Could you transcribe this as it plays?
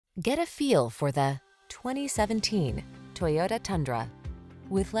Get a feel for the 2017 Toyota Tundra.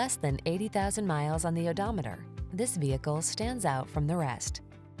 With less than 80,000 miles on the odometer, this vehicle stands out from the rest.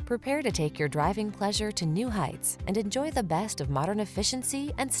 Prepare to take your driving pleasure to new heights and enjoy the best of modern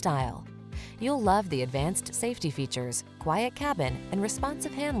efficiency and style. You'll love the advanced safety features, quiet cabin, and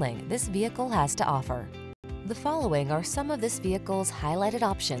responsive handling this vehicle has to offer. The following are some of this vehicle's highlighted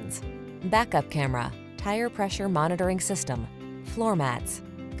options: backup camera, tire pressure monitoring system, floor mats.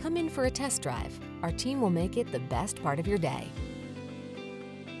 Come in for a test drive. Our team will make it the best part of your day.